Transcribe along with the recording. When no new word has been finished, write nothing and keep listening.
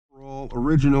Armor All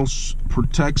Original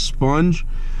Protect Sponge.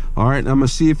 All right, I'm gonna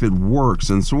see if it works.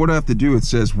 And so what I have to do, it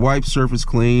says wipe surface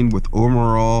clean with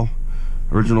Armor All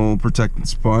Original Protect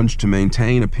Sponge to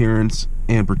maintain appearance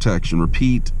and protection.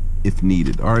 Repeat if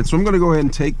needed. All right, so I'm gonna go ahead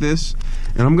and take this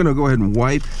and I'm gonna go ahead and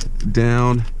wipe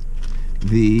down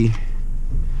the,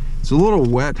 it's a little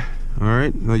wet. All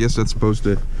right, I guess that's supposed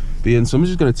to be in. So I'm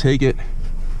just gonna take it,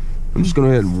 I'm just gonna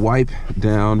go ahead and wipe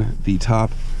down the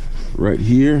top right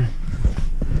here.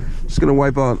 Just gonna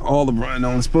wipe out all the brine.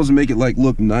 It's supposed to make it like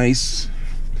look nice.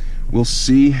 We'll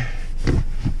see.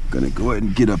 Gonna go ahead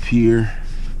and get up here.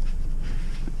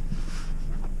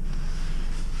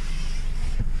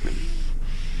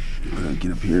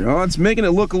 Get up here. Oh, it's making it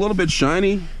look a little bit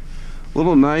shiny, a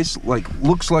little nice, like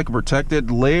looks like a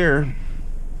protected layer.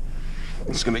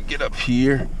 Just gonna get up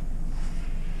here,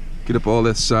 get up all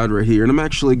this side right here, and I'm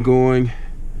actually going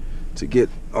to get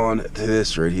on to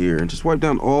this right here and just wipe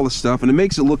down all the stuff, and it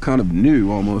makes it look kind of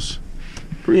new almost.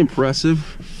 Pretty impressive.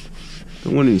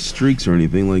 Don't want any streaks or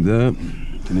anything like that.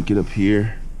 Gonna get up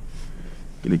here,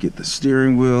 gonna get the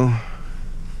steering wheel.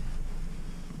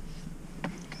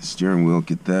 Steering wheel,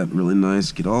 get that really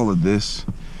nice, get all of this,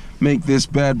 make this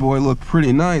bad boy look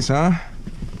pretty nice, huh?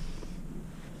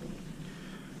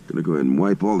 Gonna go ahead and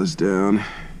wipe all this down.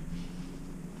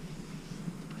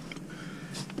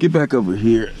 Get back over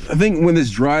here. I think when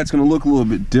this dry, it's gonna look a little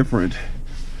bit different.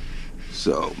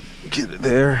 So get it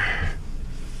there,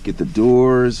 get the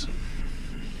doors.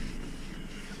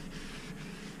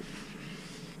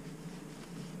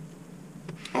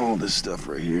 All this stuff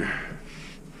right here.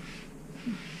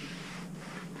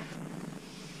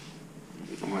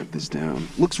 Wipe this down.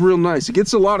 Looks real nice. It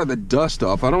gets a lot of the dust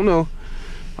off. I don't know.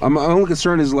 My only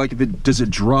concern is like if it does it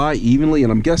dry evenly,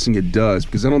 and I'm guessing it does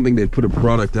because I don't think they'd put a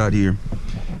product out here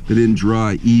that didn't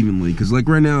dry evenly. Because like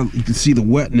right now you can see the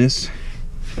wetness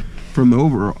from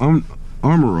the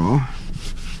Armor All.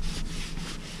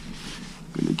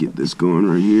 Gonna get this going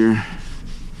right here.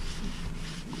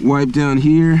 Wipe down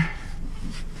here.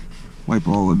 Wipe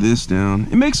all of this down.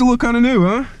 It makes it look kind of new,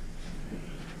 huh?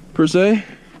 Per se.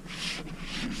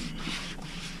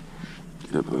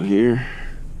 Up here,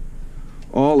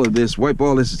 all of this, wipe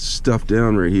all this stuff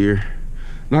down right here.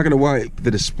 Not gonna wipe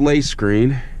the display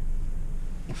screen,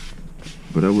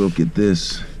 but I will get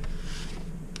this,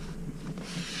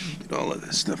 get all of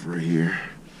this stuff right here.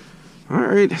 All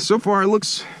right, so far it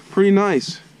looks pretty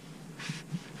nice.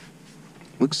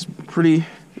 Looks pretty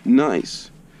nice.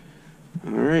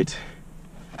 All right,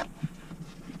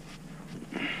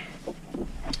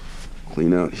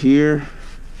 clean out here.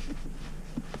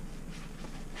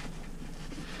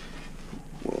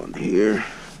 Here,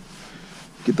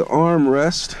 get the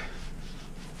armrest.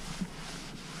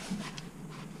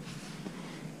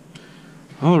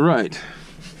 All right,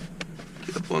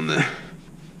 get up on the.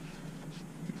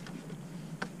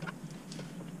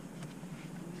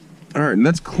 All right, and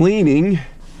that's cleaning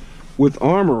with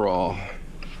Armor All.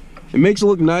 It makes it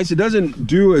look nice. It doesn't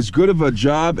do as good of a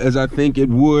job as I think it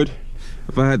would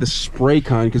if I had the spray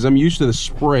kind, because I'm used to the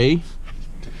spray,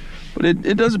 but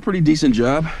it does a pretty decent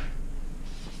job.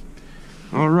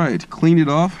 All right, clean it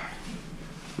off,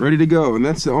 ready to go. And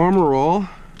that's the Armor All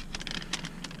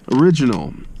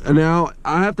Original. And now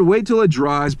I have to wait till it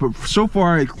dries, but so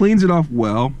far it cleans it off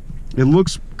well. It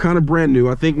looks kind of brand new.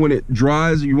 I think when it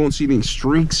dries, you won't see any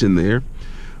streaks in there,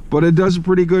 but it does a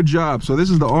pretty good job. So this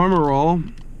is the Armor All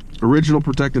Original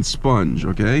Protectant Sponge,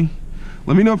 okay?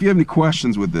 Let me know if you have any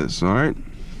questions with this, all right?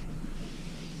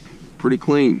 Pretty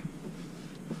clean.